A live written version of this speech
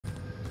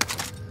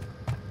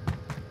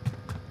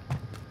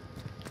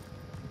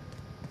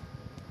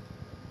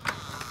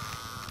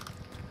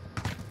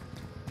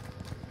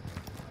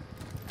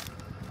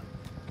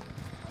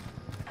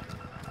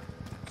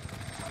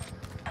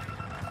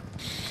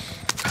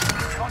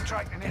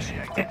Contract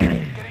initiated. Get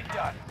it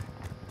done.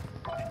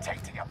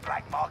 Detecting a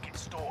black market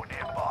store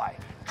nearby.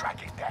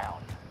 Track it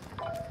down.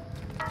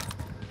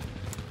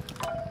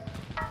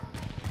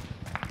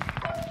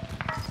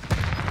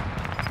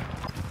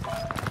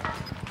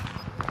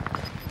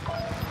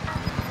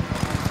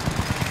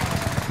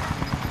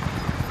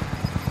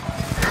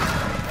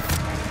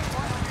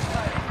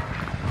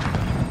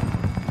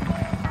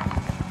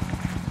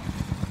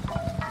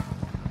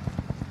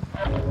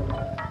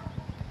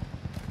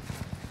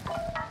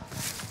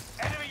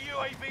 Enemy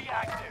UAV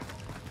active.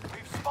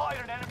 We've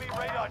spotted an enemy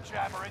radar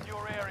jammer in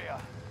your area.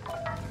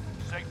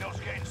 Signal's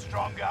getting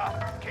stronger.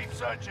 Keep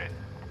searching.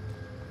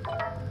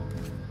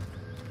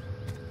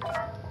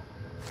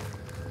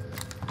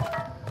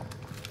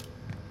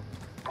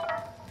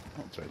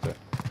 Oh, it's right there.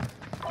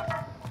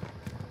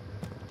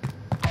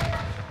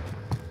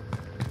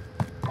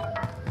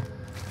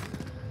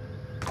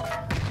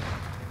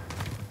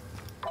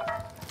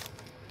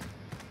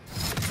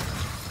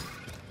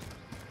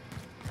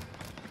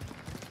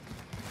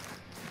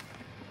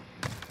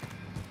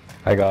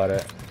 I got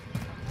it.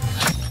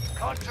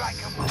 Contract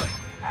complete.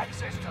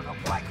 Access to the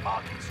black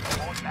market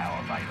store now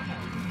available.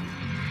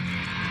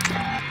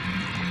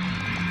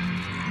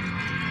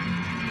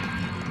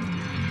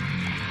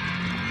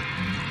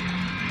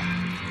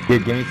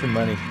 Dude, give me some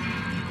money.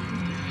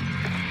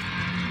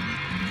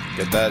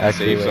 Get that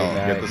Actually, safe wait, zone.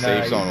 no, Get the no,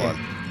 safe you zone can- one.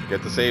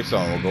 Get the safe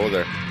zone. We'll go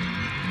there.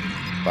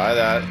 Buy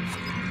that.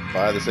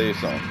 Buy the safe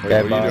zone. Wait,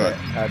 I what are you bought doing?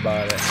 it. I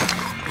bought it.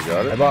 You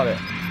got I it? bought it.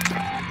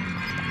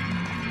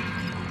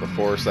 The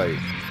foresight.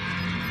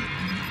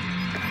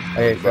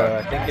 Okay, Buy so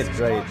it. I think it's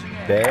right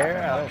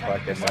there. I don't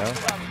fucking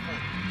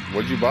know.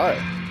 What'd you buy?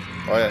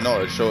 Oh yeah, no,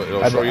 it'll show you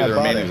I the bought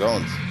remaining it.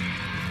 zones.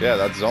 Yeah,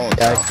 that's zones.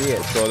 Yeah, I see it.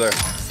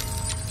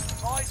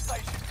 Buy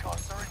station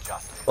costs are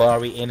adjusted. Well, are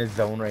we in a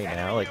zone right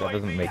now? Like, that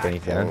doesn't make any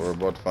Let's go there. Well, we're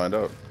sense. about to find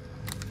out.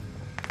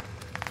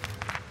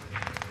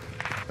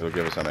 It'll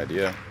give us an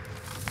idea.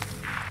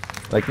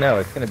 Like, no,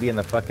 it's gonna be in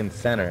the fucking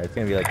center. It's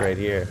gonna be like right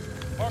here.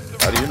 How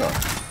do you know?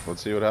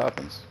 Let's see what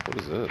happens. What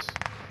is this?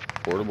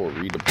 Portable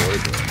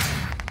redeploy drone.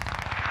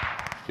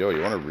 Yo,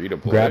 you want to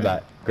redeploy? Grab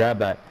that. Grab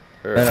that.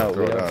 Here, No,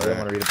 throw we it don't down,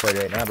 want to redeploy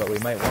right now, but we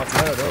might want.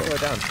 No, don't throw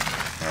it down.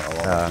 I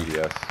want the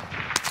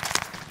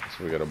PDS.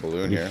 So we got a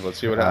balloon here. Let's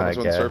see what happens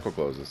when the circle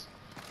closes.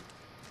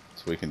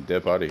 So we can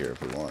dip out of here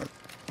if we want.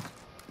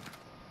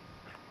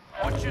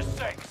 Watch your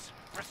six.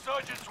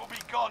 Resurgence will be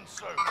gone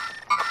soon.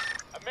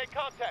 I made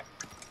contact.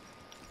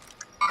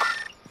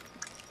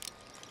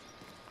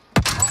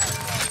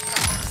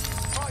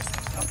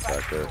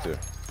 Back there too.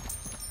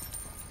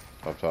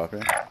 Up top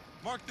here.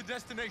 Mark the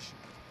destination.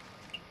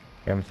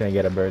 Okay, I'm just gonna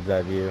get a bird's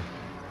eye view.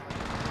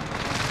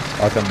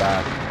 I'll come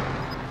back.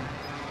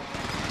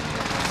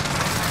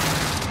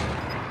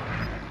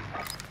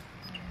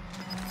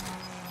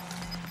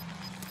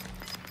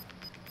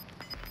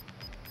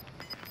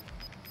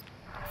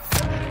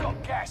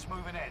 Got gas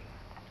moving in.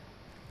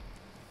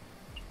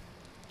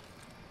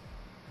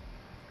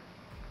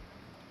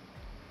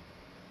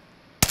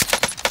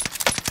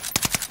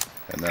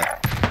 And there.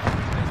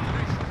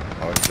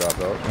 Oh, he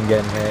dropped out. I'm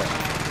getting hit.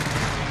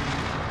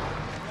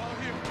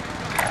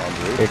 On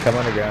blue. Here, come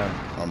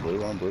underground. On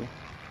blue. On blue.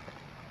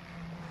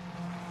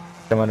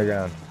 Come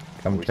underground.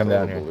 Come We come still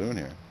down have a here. balloon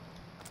here.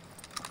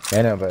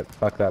 I know, but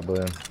fuck that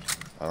balloon.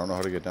 I don't know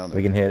how to get down there.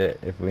 We can hit it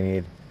if we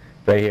need.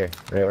 Right here,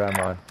 right where I'm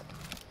on.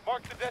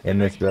 Mark the destination. In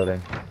this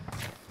building. Yeah,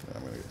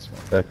 I'm gonna get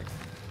smoked. Look.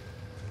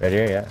 Right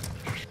here, yeah.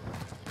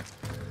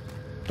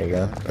 There you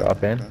go.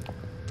 Drop in.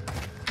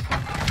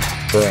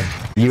 Boom.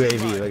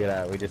 UAV, look at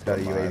that. We just got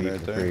a Put mine UAV right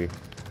for there. free.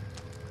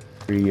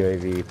 Free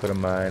UAV. Put a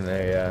mine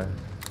there, yeah.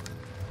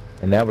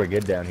 And now we're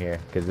good down here,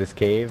 because this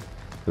cave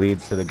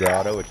leads to the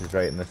grotto, which is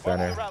right in the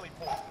center.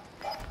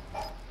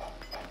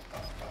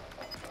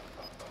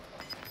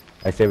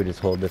 I say we just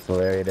hold this whole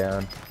area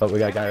down. Oh, we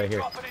got a guy right here.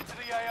 Dropping into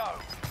the AO.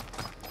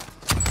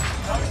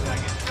 No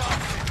second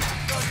chances.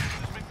 Resurgence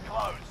has been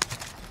closed.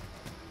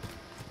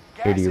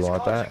 Here, do Gas you is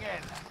want that? closing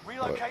in.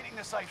 Relocating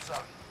the safe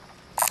zone.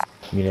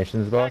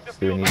 Munitions box?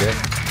 Do we need it?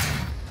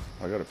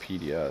 I got a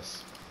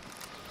PDS.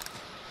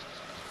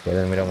 Yeah,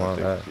 then we don't want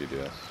Take that. the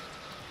PDS.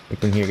 We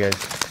can hear, guys.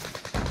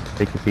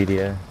 Take the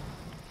PDA.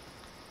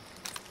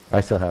 I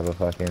still have a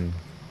fucking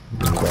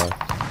box.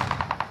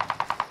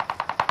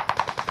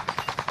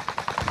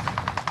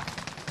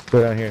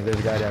 Go down here. There's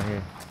a guy down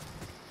here.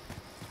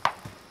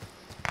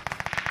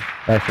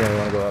 Actually, I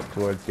want to go up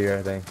towards here,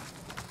 I think.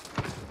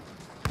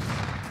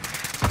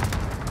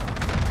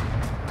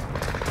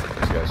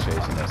 This guy's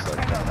chasing us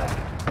like down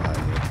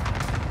behind me.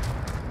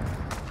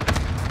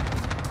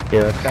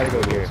 Yeah, let's try to go A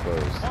little here.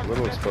 exposed. A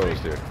little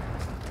exposed here.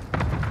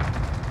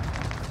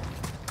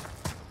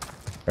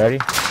 Ready?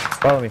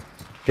 Follow me.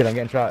 Shit, I'm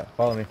getting shot.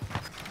 Follow me.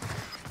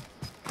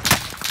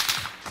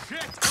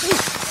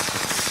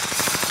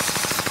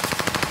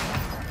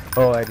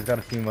 Oh, I just got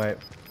a team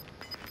wipe.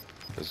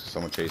 There's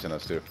someone chasing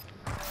us too.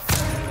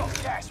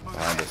 Got gas moving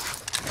Behind in. us.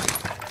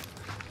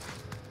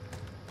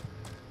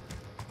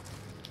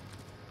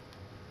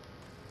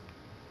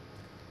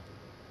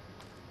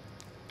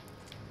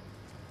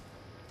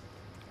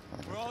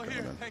 We're all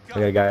here. Take I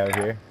got a guy out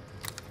here.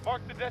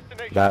 Mark the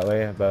destination. That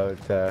way, about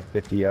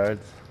 50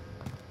 yards.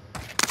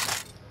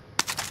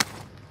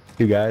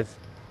 Two guys.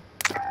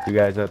 Two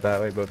guys out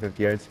that way, about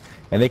 50 yards.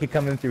 And they could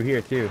come in through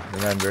here too,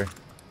 remember.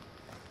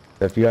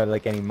 So if you got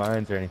like any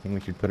mines or anything,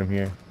 we should put them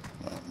here.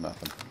 No,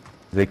 nothing.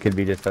 They could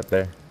be just up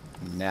there.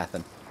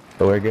 Nothing.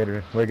 But we're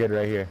good. We're good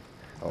right here.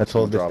 Oh, Let's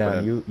hold this drop it down.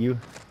 in. You.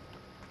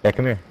 Yeah,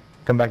 come here.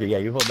 Come back here. Yeah,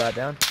 you hold that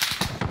down.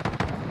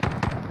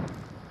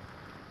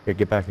 Here,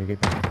 get back here.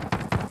 Get back here.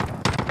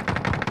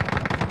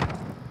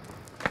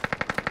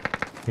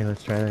 Okay,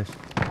 let's try this.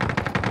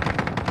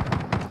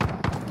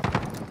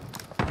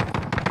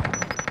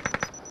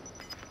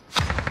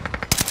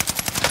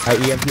 I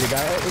EMP the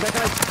guy. Oh, that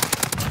guy.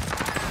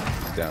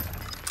 He's down.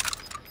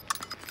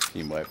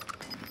 Team wipe.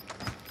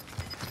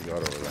 He got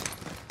over there.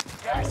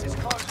 Gas is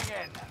closing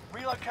in.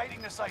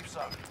 Relocating the safe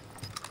zone.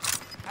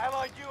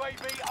 Allied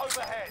UAV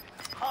overhead.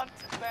 Hunt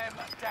them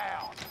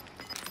down.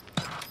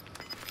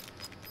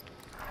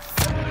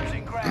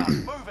 Losing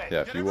ground. Move it.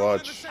 Yeah, if you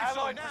watch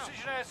Allied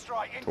precision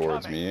airstrike incoming.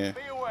 towards me.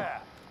 Be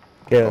aware.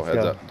 Okay, Oh, let's heads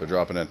go. up. They're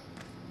dropping in.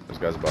 There's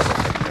guys above us.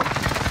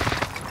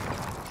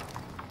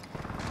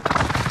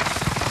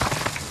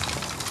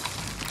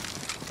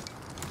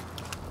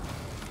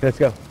 Let's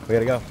go. We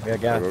gotta go. We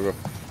got gas. Go, go, go.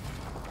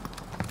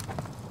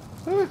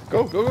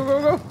 Go, go, go,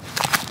 go, go.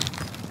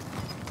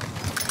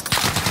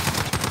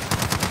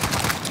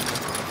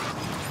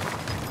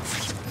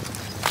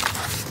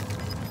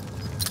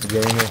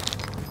 Get in here.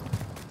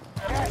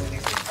 Gas is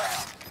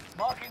inbound.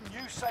 Marking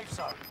new safe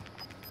zone.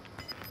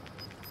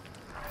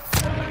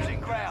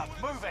 Losing ground.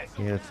 Move it.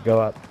 Yeah, let's go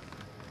up.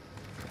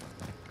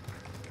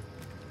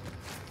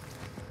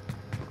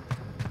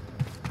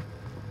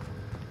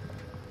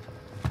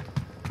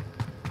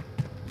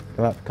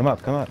 Come up, come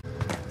up, come up.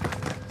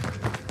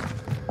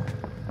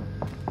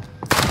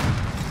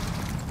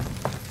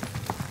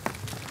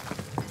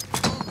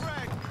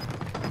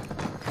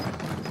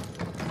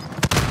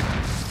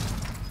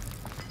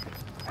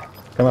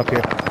 Come up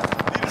here.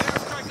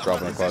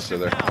 Dropping a cluster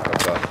there. Up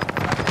top.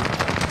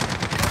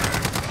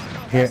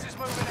 Here. Gas is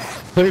moving in.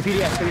 Clear your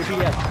PDS, clear your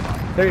PDS.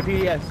 Clear your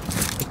PDS.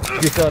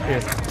 You're still up here.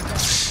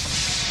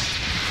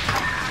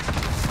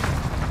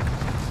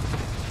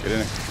 Get in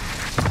there.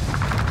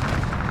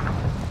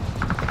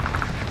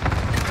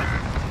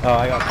 Oh,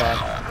 I got caught.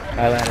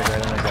 I landed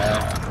right on the guy.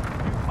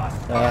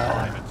 Must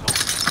survive until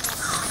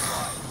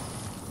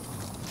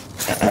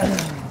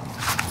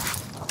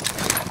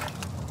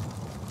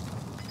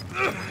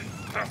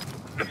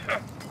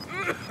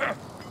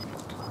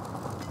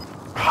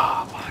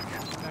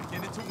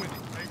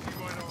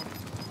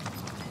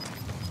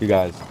You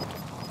guys.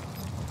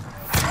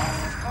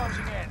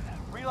 closing in.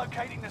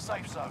 Relocating the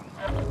safe zone.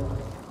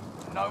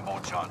 No more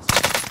chances.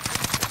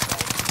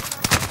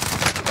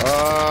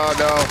 Oh,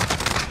 no.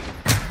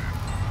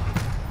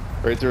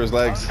 Right through his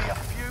legs. Only a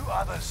few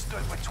others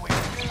stood between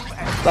you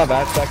and Not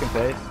bad, second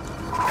place.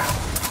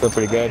 Still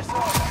pretty good.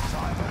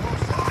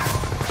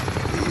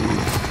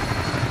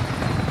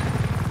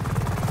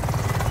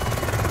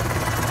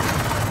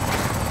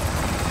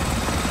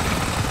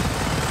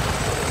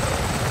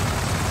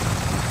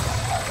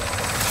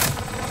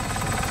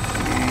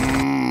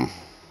 I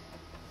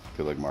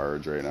feel like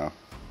Marge right now.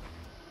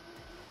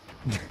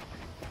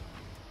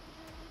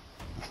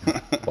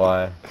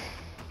 Why?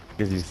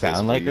 Because you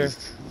sound like her?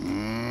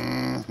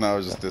 No, I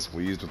was just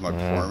displeased with my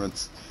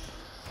performance.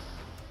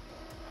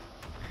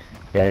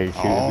 Yeah, you're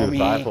shooting Oh, through the me.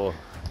 Bible.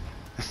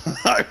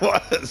 I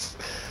was.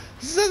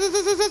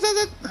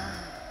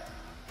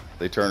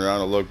 They turned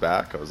around and looked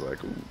back. I was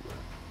like, ooh.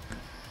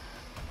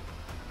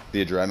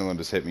 The adrenaline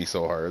just hit me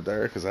so hard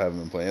there because I haven't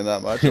been playing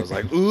that much. I was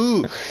like,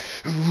 ooh.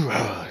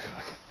 A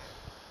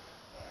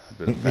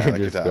bit of You're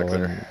panic just attack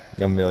going there.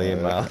 a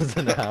million miles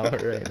an hour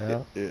right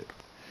now. Yeah.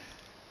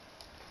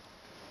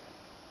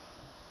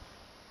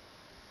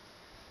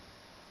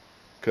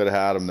 Could have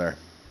had him there.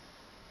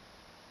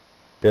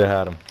 Should have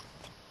had him.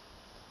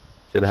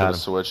 Should Should have had have him.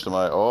 switched to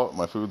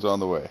my food's on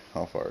the way.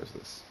 How far is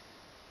this?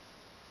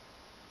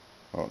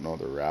 Oh no,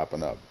 they're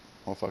wrapping up.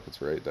 Oh fuck,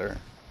 it's right there.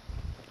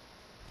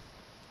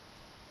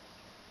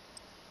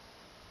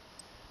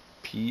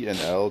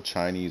 P&L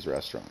Chinese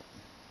restaurant.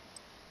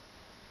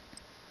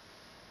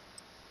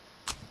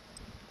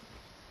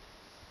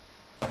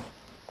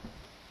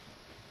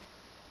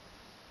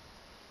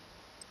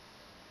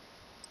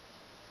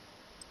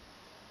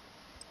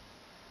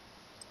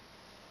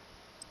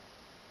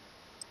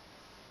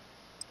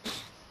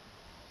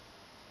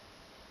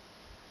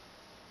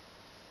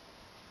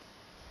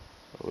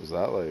 Was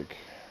that like...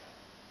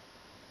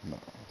 No,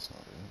 that's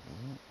not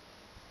it,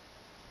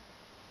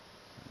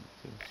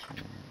 is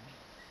it?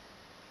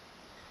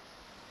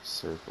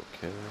 Circle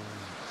K.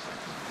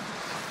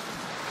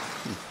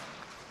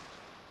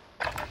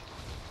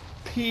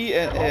 P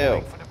and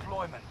L. For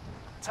deployment.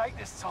 Take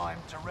this time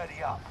to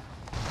ready up.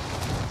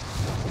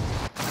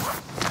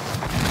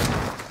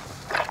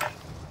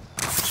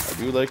 I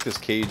do like this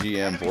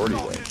KGM 40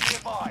 though.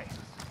 Nearby.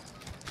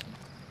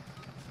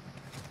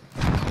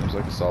 Seems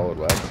like a solid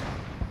weapon.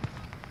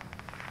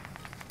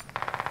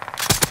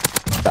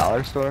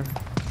 Dollar store?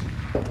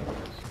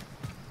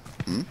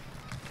 Hmm?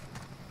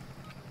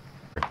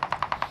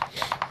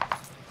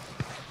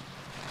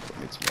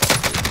 Need some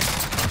water.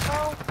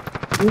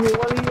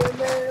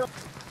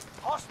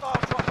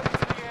 Hostile dropping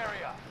into the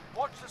area.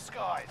 Watch the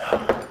skies.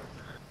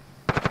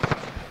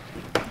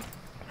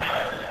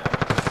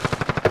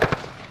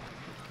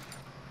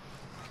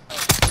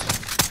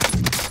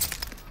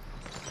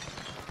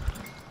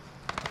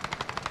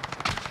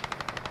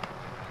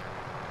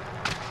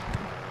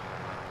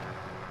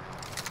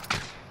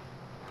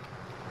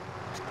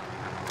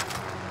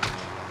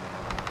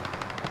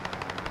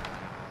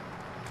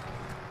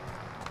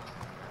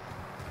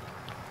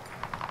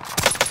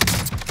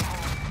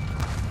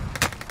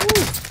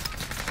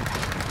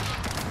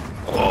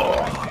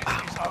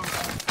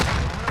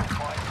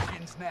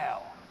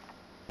 Now.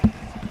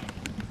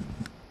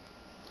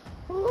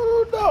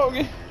 Oh,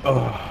 doggy.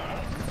 Oh.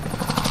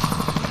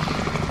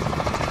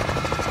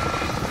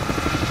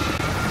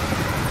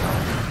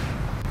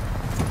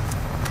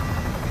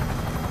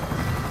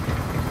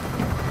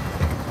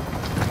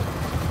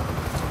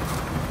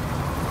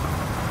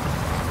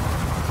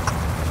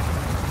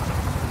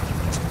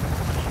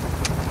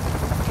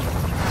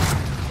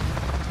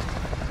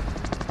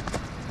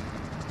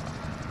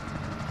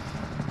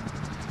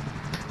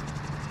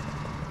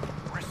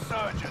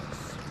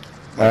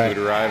 When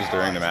food arrives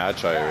during the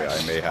match, I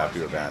may have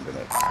to abandon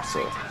it.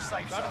 So.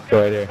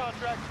 Go right here.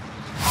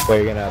 Where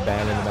you're gonna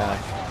abandon the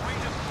match?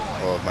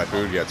 Well, if my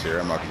food gets here,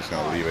 I'm not just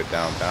gonna leave it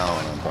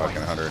downtown on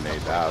fucking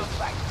 108th Ave.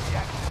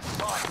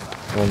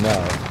 Well, no.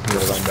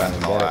 You're Just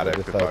spending all at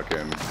it for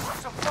fucking.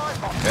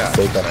 Yeah,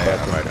 Take that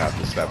I might have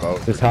to step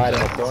out. Just hide in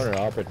the corner.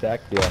 I'll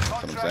protect you. That's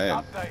what I'm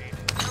saying.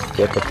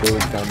 Get the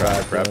food. Come Trying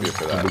back. to prep you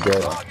for that. Be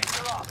good.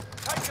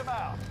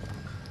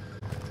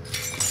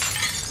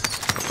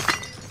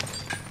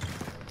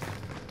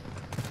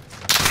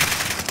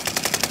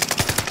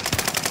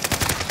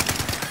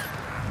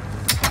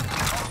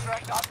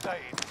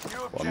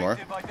 One more.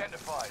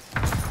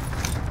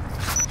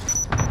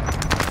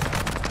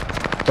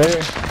 Right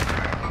here.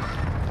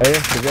 Right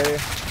here. He's right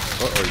here.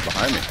 Oh, he's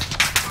behind me.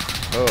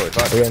 Oh, he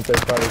thought. We're in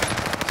third party.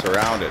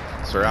 Surrounded.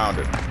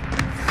 Surrounded.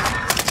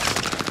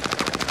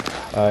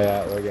 Oh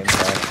yeah, we're getting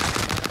back.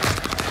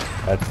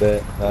 That's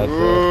it. That's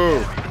Ooh.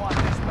 it.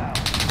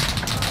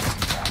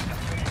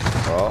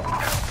 Well,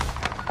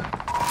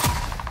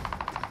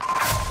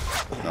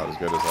 not as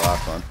good as the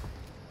last one.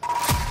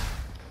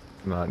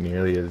 Not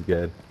nearly as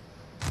good.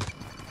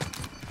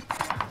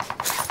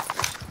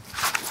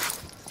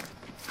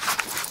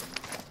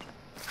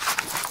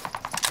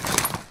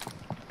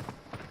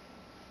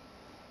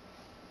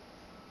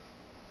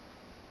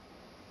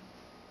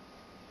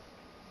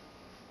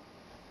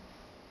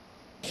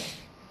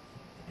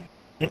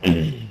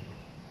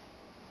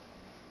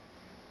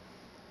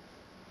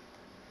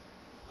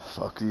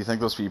 Fuck, do you think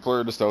those people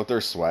are just out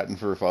there sweating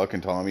for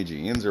fucking Tommy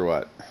jeans or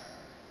what?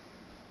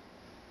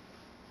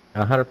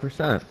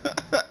 100%.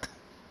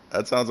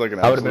 That sounds like an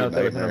I would have been absolute out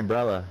there with an nightmare.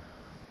 umbrella.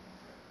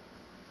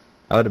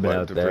 I would have been What,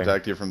 out to there.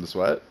 protect you from the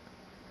sweat?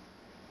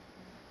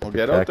 Well,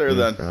 get out there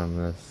then. From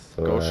this,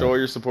 Go show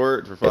your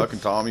support for fucking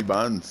Tommy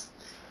Buns.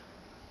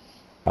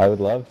 I would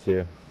love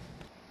to.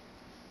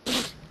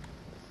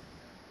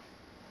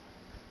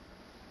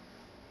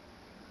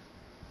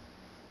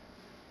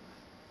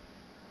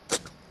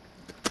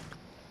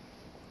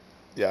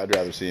 Yeah, I'd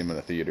rather see him in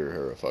a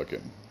theater or a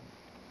fucking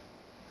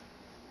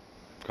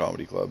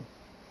comedy club.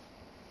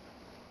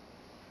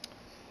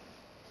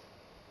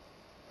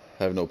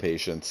 I have no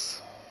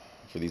patience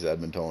for these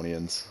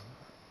Edmontonians.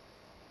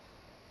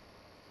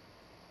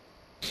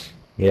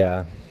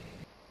 Yeah.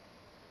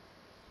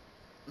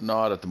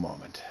 Not at the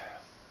moment.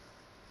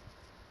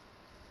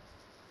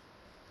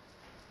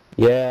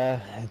 Yeah,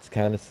 it's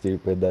kind of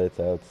stupid that it's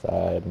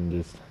outside and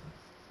just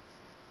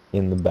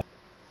in the back,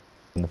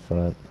 in the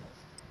front.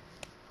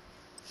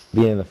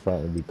 Being in the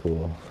front would be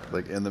cool.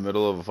 Like in the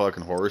middle of a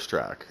fucking horse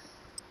track.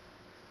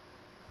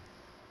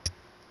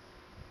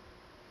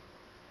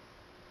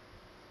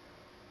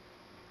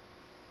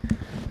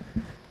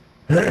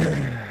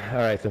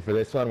 Alright, so for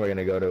this one, we're going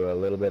to go to a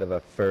little bit of a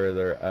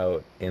further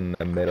out in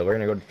the middle. We're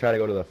going to try to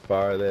go to the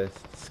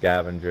farthest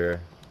scavenger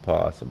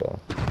possible.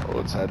 Oh,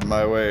 it's heading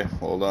my way.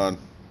 Hold on.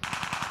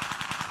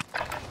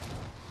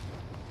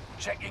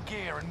 Check your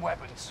gear and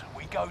weapons.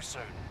 We go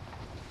soon.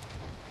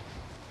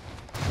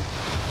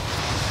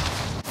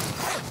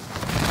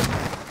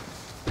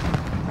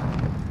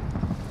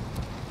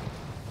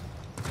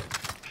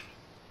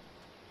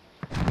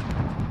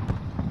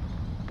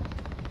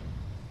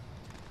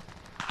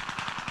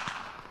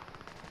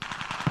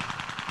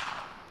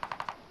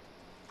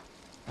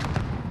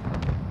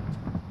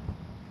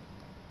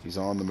 He's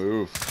on the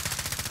move.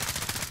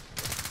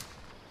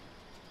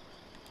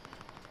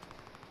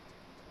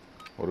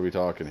 What are we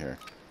talking here?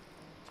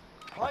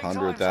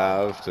 100th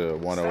Ave to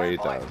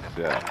 108th Ave.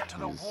 Yeah,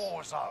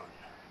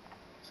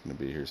 he's gonna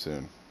be here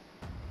soon.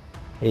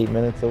 8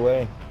 minutes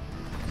away.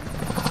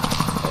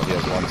 Oh, he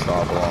has one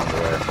stop along the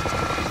way.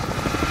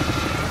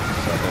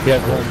 He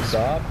has one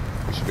stop?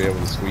 We should be able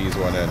to squeeze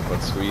one in.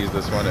 Let's squeeze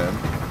this one in.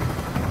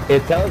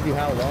 It tells you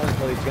how long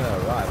until he's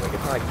gonna arrive. Like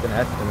it's not like it's an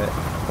estimate.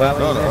 Well,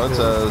 No, it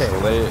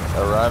says late,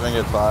 arriving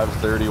at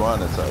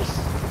 5:31. It says.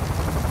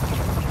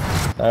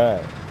 All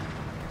right.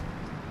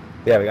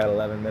 Yeah, we got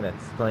 11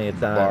 minutes. Plenty of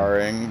time.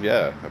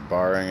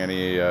 Barring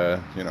any,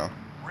 you know,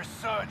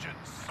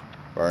 Resurgence.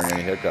 barring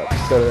any hiccups.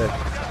 So this.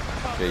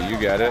 Okay, you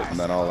get it, and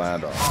then I'll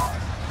land on.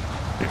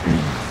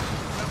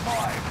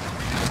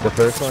 The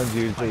first one's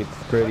usually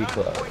pretty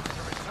close.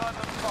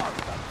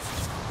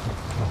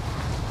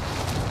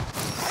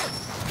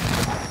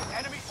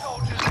 Enemy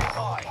soldiers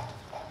nearby.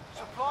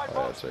 Supply Oh,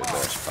 box that's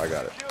right there. I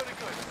got it. Secure the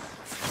goods.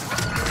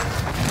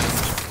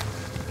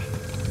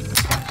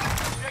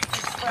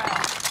 Objective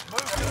found.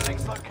 Move to the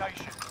next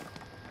location.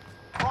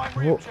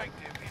 Primary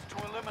objective is to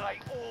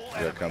eliminate all Yeah,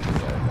 enemies. company.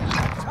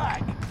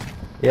 Attack.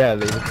 Yeah,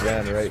 they just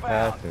ran right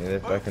past me. They're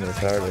fucking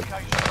retarded.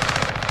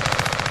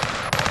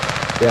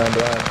 Down,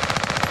 down.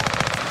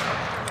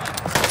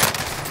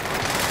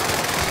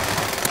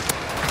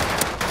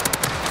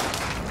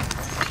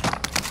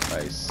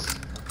 Nice.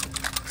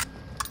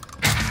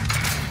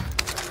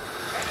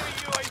 Enemy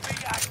UAV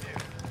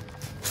active.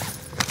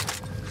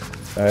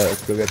 Alright,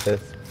 let's go get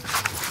this.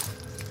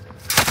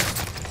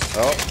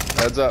 Oh,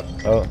 heads up.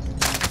 Oh,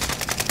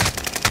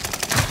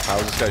 How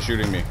is this guy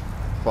shooting me?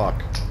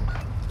 Fuck.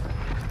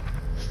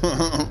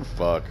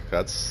 Fuck.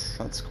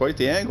 That's quite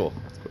the angle.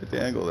 That's quite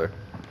the angle there.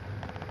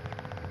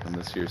 In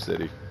this here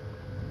city.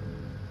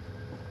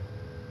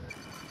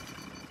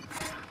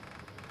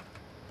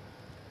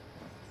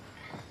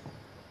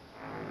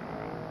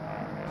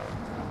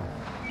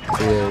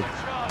 dude.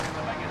 Chance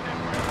to make a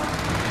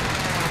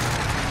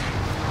difference.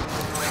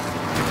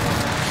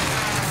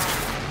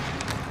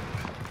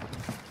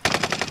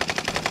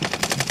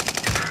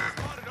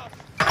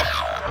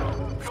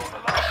 You're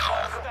the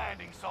last one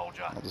standing,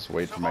 soldier. I'll just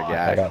wait for my Survive.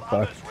 guy. I got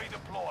Others fucked.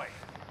 redeploy.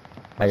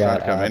 I I'm trying got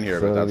to come in here,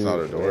 but that's not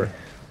a door.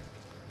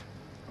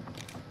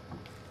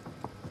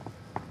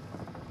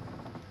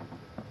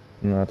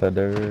 Not that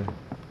door.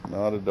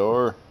 Not a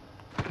door.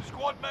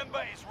 Squad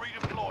member is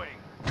redeploying.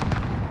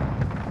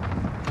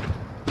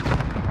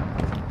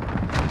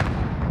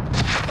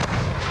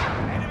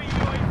 Enemy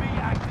UAV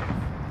active.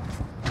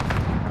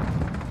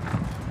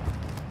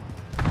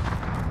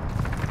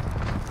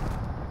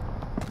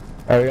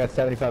 Alright, we got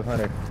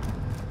 7,500.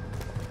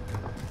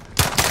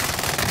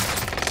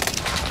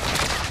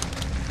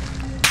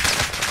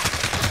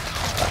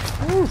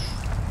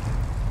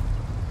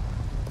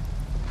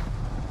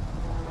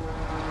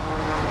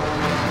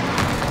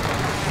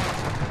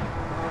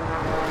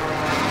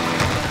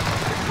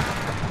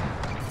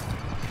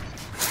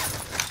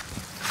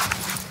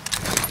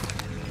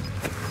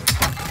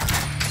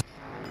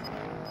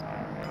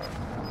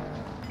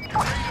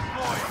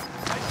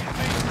 Redeploying. Taking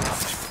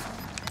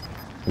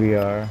me. We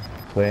are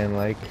playing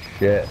like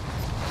shit.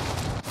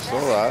 Still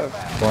alive.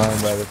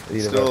 Flying by the seat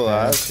of Still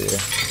our alive. pants here.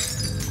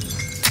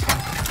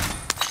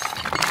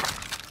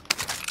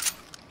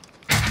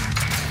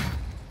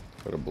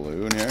 Put a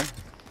balloon here.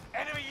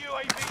 Enemy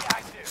UAV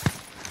active.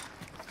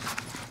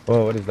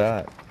 Whoa, what is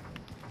that?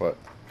 What?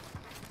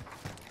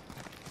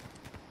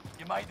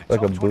 You made the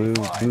Like a top blue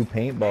 25.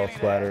 paintball Nearly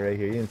splatter there. right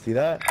here. You didn't see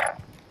that?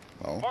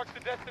 No. Mark the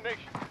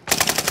destination.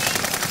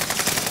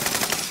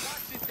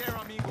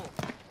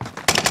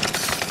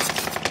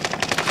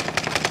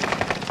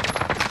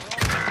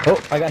 Oh,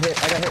 I got hit.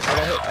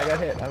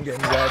 I'm getting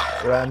you guys.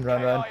 Run.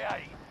 KIA.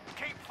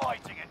 Keep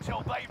fighting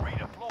until they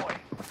redeploy.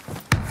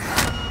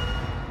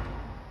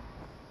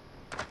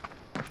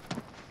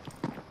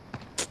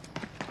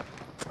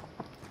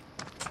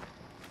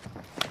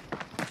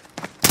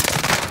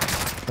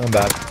 I'm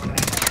back.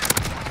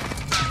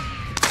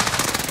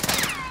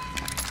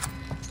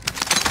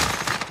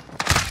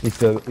 You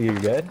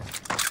good?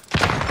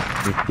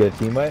 You get a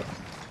team wipe?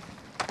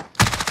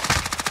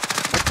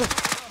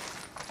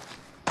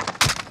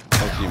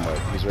 No team wipe.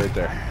 He's right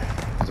there.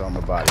 He's on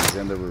the body. He's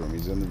in the room.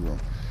 He's in the room.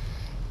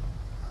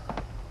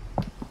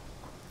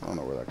 I don't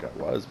know where that guy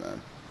was,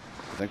 man.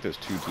 I think there's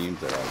two teams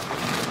there. Actually.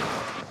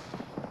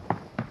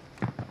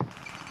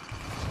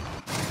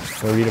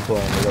 We're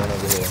redeploying. We're going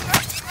over here.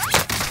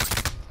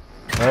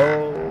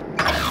 Oh,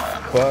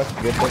 fuck.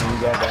 Good thing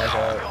you got back The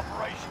out.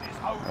 operation is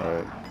over.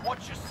 Alright.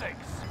 Watch your six.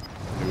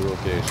 New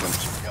location.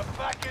 You're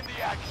back in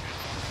the action.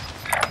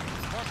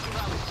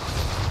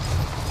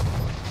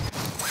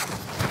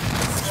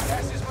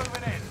 Gas is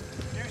moving in.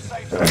 New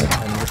safe zone.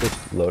 I'm with this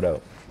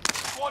loadout.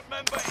 Squad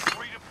member is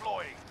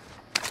redeploying.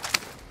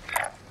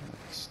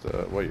 Just,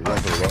 what, you run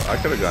for the wall? I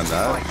could have done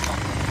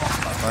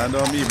that. Land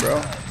on me, bro.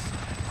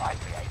 I'd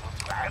be able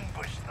to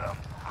ambush them.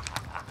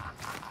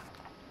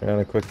 In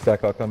a quick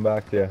sec, I'll come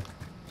back to you.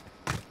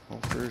 Oh,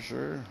 for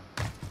sure.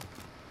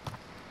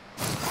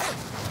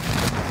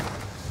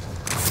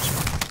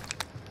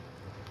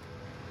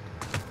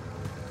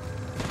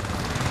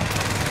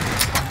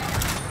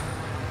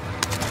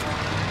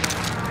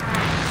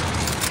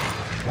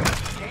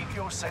 Keep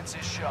your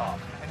senses sharp.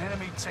 An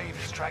enemy team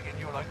is tracking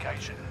your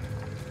location.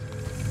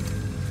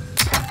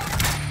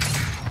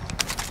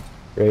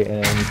 Great,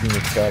 and enemy team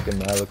is stuck in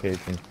my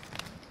location.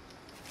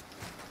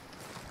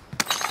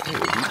 Hey,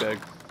 heat bag.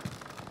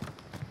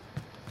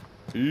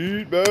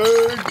 Heat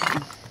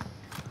bag!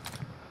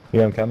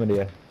 Here, I'm coming to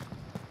you.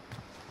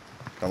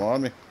 Come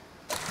on me.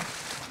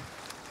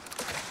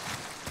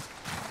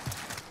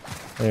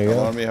 There you Come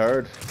go. on me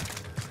hard.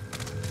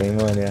 Same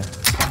one, yeah.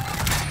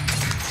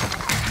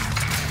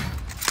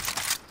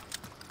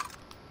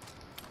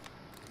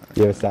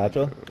 You have a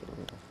satchel?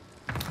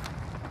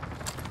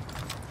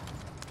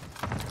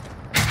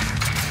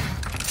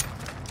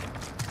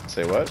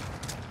 Say what?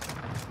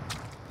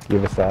 You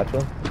have a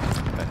satchel?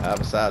 I have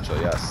a satchel,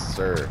 yes,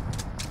 sir.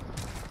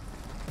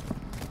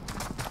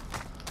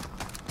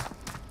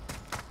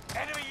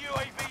 Enemy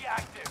UAV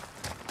active.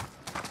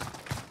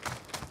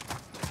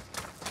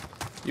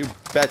 You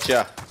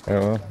betcha. I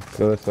don't know.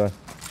 Go this way.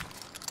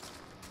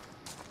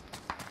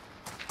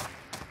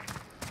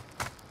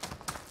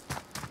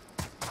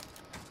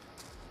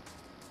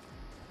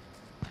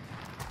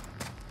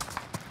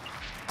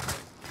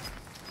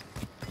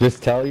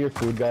 Just tell your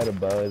food guy to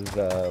buzz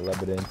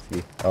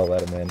Lebedinsky. I'll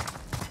let him in.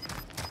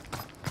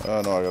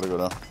 Oh no, I gotta go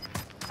now.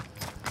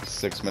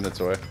 6 minutes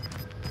away.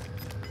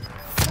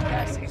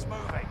 Gas is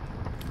moving.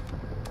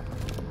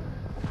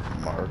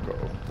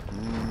 Marco.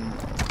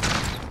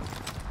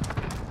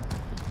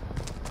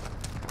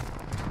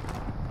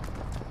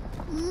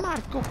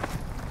 Marco.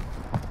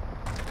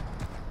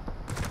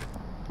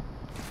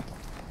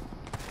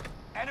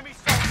 Enemy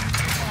soldiers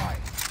nearby.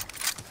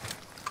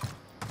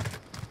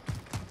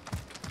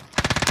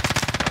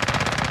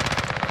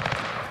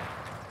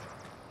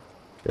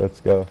 Let's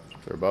go.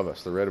 They're above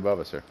us. They're right above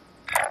us here.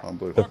 On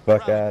blue. Get the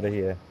fuck out of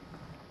here.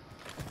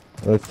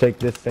 Let's take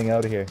this thing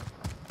out of here.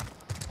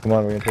 Come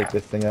on, we're gonna take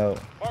this thing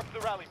out. Mark the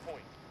rally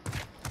point.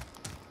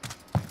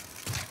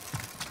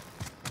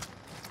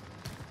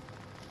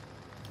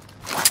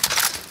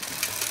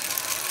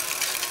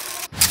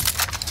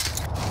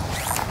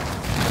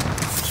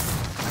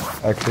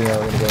 Actually, no,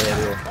 we're gonna go right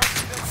here.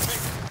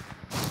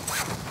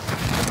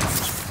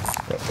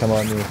 Come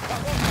on, me.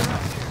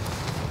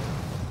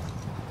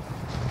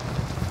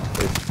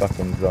 There's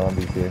fucking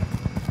zombies here.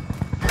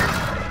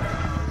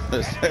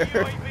 Is there?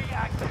 UAV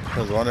active. I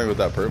was wondering what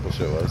that purple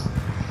shit was.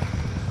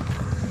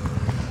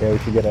 Yeah, we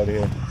should get out of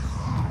here.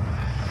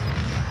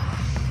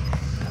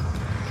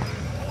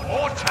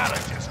 More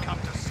challenges come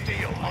to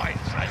steal my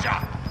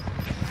treasure.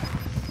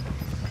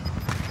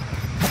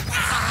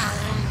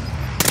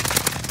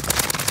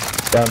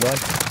 Down one.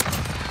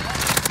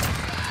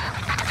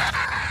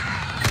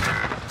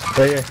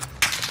 Right here.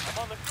 I'm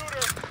on the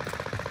shooter.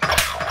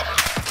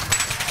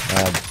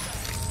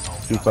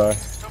 Too far.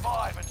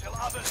 Survive until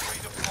others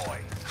redeploy.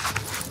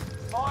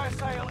 Fire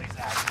sale is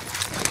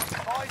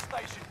active. Buy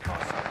station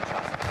costs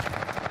adjusted.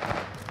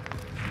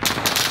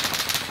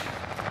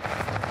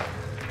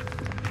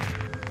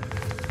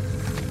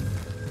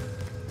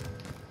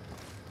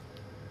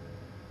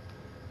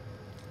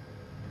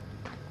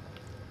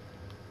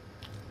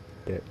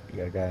 Yeah, you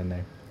got a guy in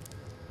there.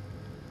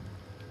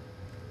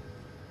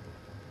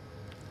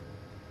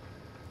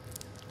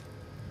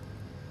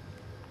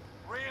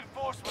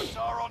 Reinforcements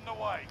are on the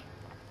way.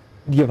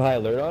 You have high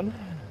alert on?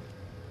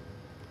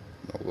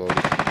 No load.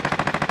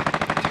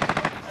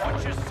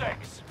 Watch your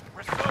six.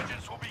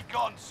 Resurgence will be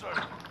gone soon.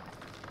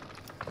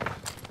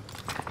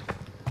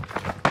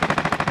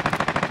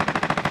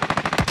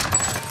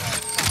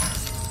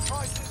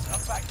 Prices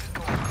are back to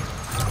normal.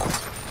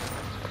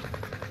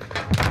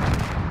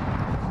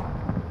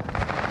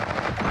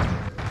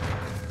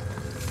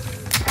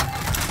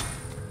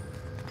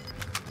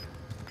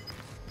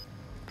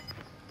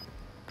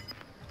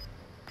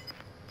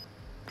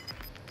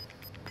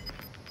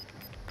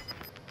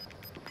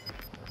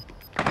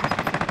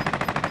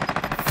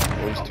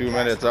 There's 2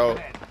 minutes out.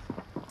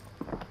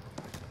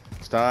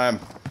 It's time.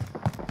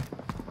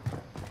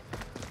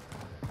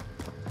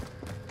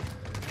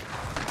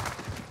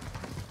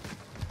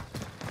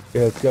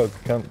 Yeah, let's go.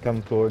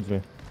 Come towards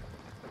me.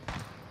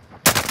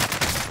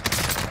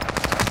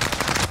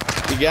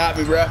 You got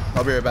me, bruh.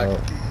 I'll be right back. Oh.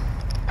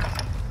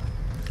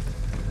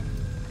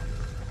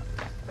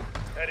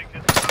 Heading to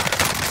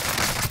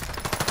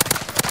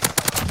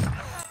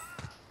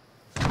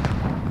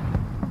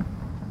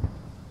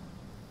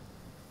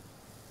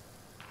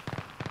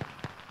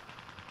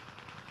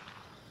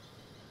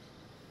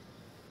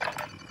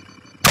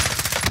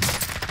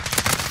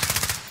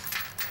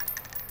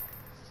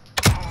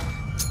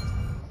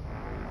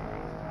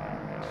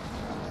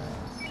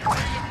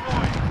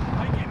redeploy.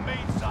 Make it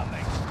mean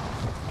something.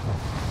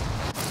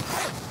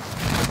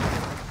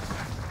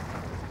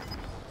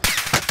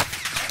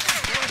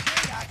 UAV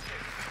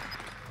active.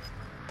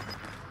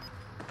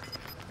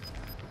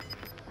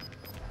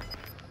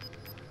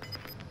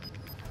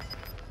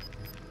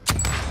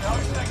 No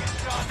second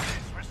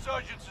chances.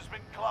 Resurgence has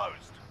been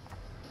closed.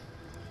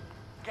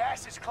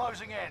 Gas is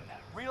closing in.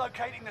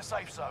 Relocating the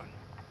safe zone.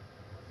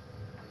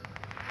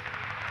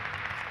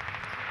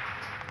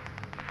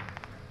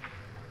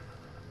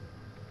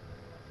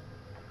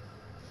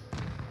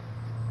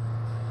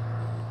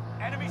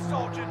 Enemy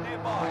soldier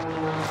nearby.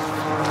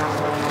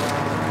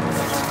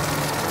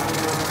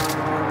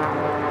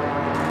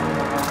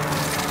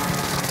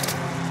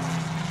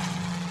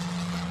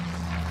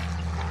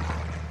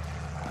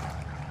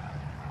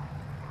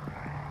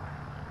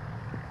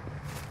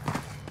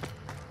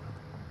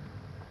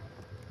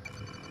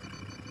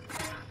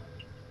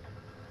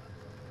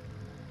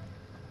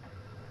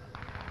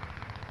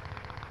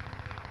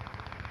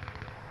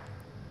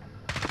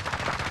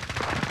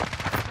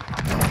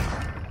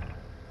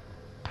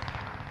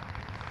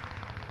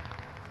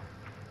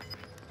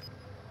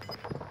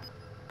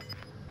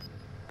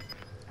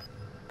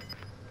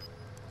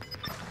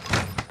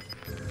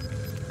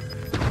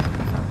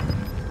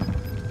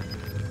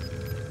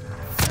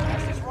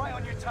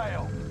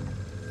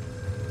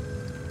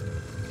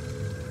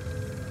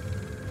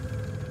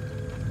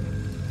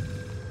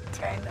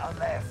 10 are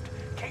left.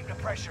 Keep the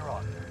pressure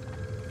on.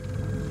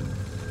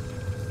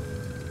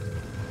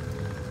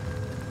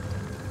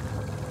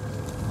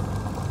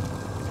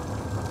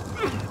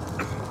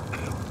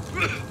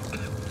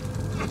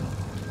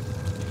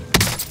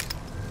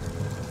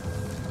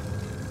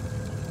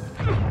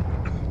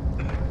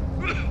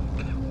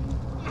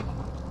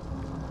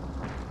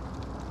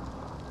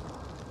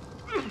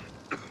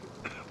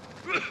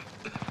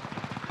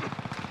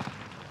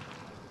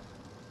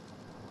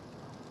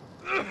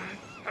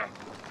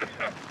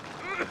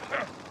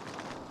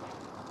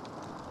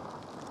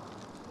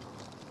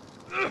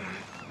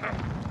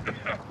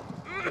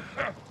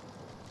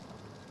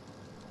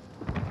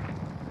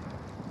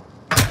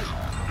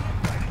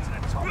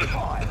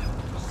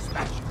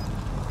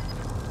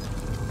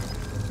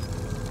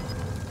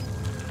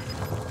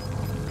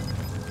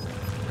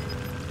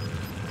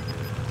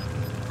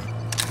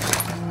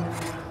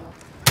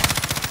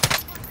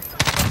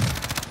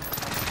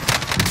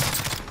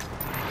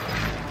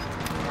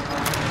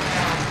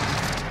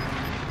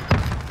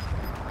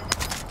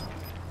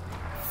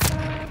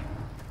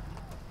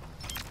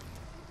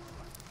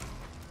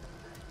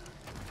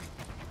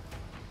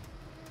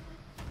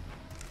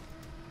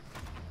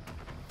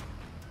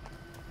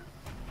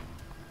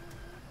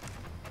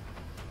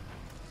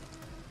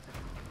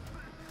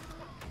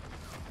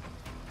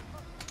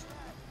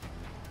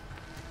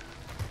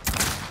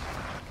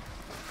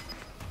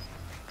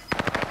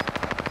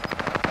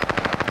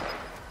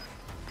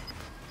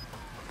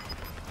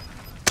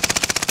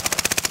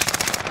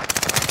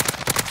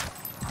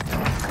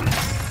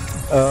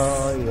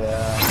 Oh,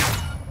 yeah.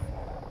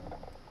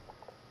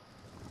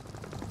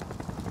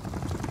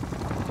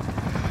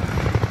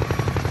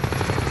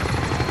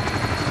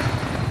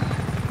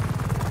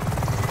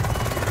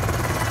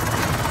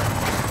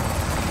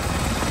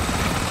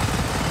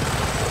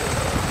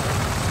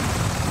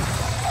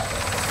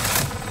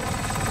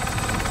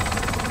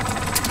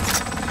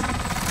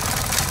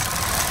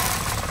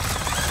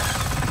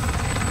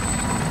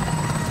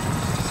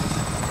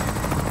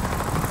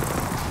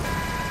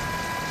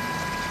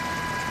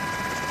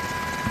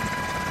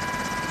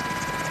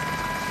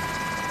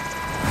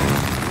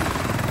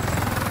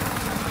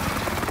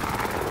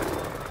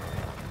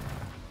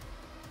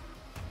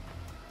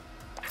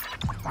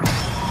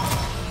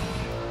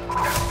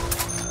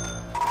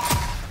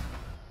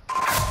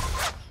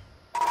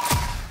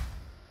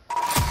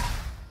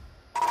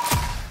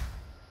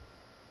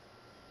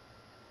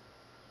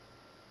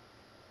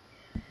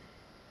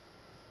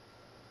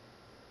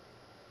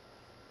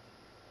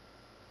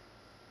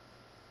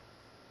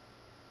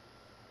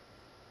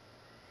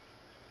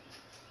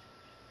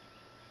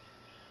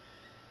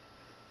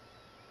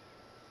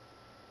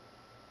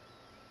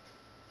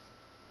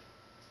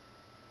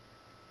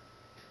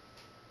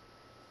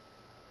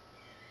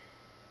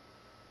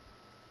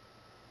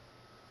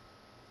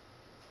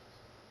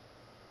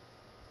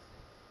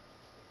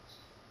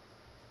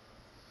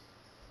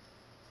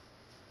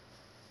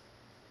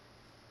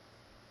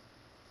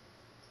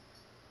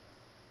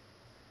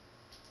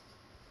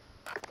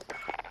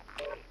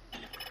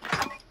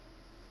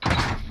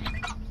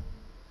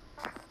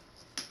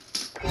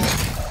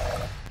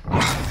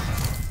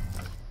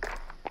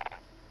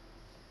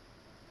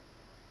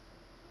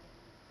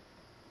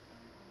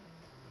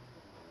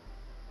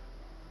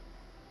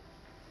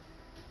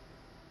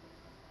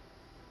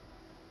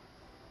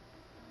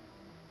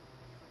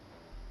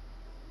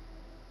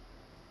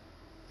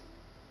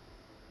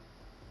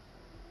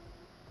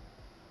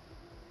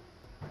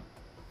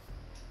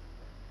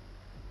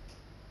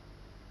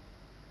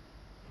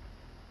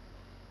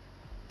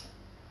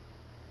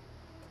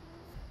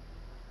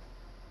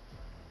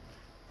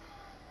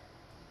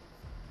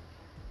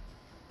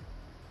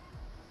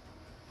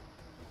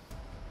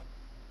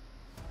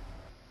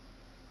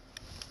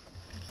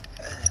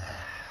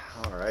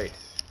 All right.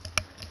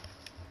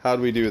 How'd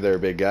we do there,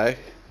 big guy?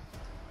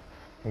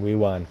 We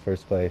won,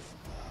 first place.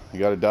 You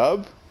got a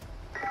dub?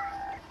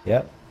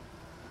 Yep.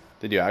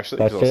 Did you actually?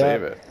 That's Because I'll it.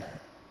 save it.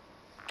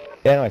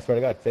 Yeah, no, I swear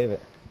to God, save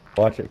it.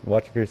 Watch it.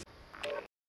 Watch it for yourself.